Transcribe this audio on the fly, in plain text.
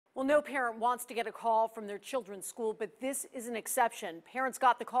Well, no parent wants to get a call from their children's school, but this is an exception. Parents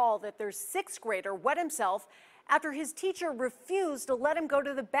got the call that their sixth grader wet himself after his teacher refused to let him go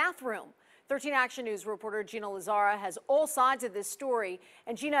to the bathroom. 13 Action News reporter Gina Lazara has all sides of this story.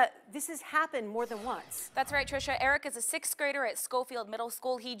 And Gina, this has happened more than once. That's right, Tricia. Eric is a sixth grader at Schofield Middle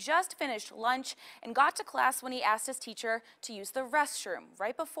School. He just finished lunch and got to class when he asked his teacher to use the restroom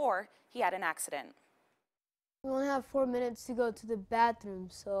right before he had an accident. We only have 4 minutes to go to the bathroom,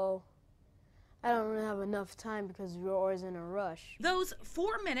 so I don't really have enough time because we're always in a rush. Those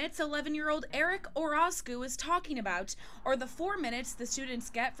 4 minutes 11-year-old Eric Orozco is talking about are the 4 minutes the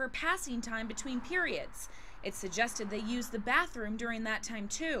students get for passing time between periods. It's suggested they use the bathroom during that time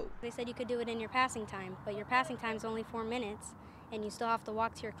too. They said you could do it in your passing time, but your passing time is only 4 minutes. And you still have to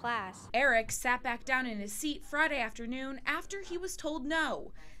walk to your class. Eric sat back down in his seat Friday afternoon after he was told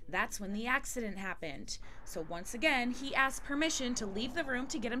no. That's when the accident happened. So once again, he asked permission to leave the room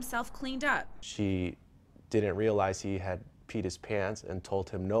to get himself cleaned up. She didn't realize he had peed his pants and told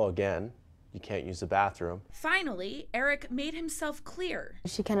him no again. You can't use the bathroom. Finally, Eric made himself clear.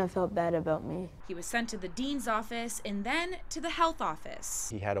 She kind of felt bad about me. He was sent to the dean's office and then to the health office.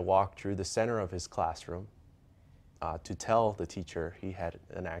 He had to walk through the center of his classroom to tell the teacher he had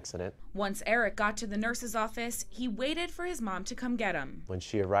an accident. Once Eric got to the nurse's office, he waited for his mom to come get him. When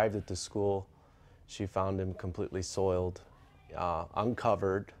she arrived at the school, she found him completely soiled,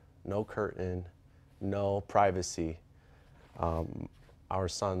 uncovered, no curtain, no privacy. Our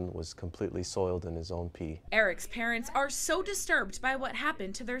son was completely soiled in his own pee. Eric's parents are so disturbed by what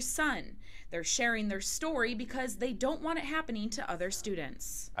happened to their son. They're sharing their story because they don't want it happening to other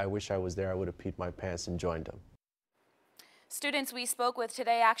students. I wish I was there. I would have peed my pants and joined him. Students we spoke with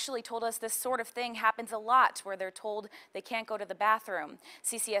today actually told us this sort of thing happens a lot, where they're told they can't go to the bathroom.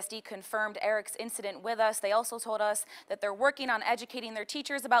 CCSD confirmed Eric's incident with us. They also told us that they're working on educating their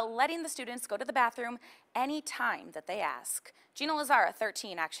teachers about letting the students go to the bathroom any time that they ask. Gina Lazara,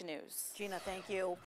 13 Action News. Gina, thank you.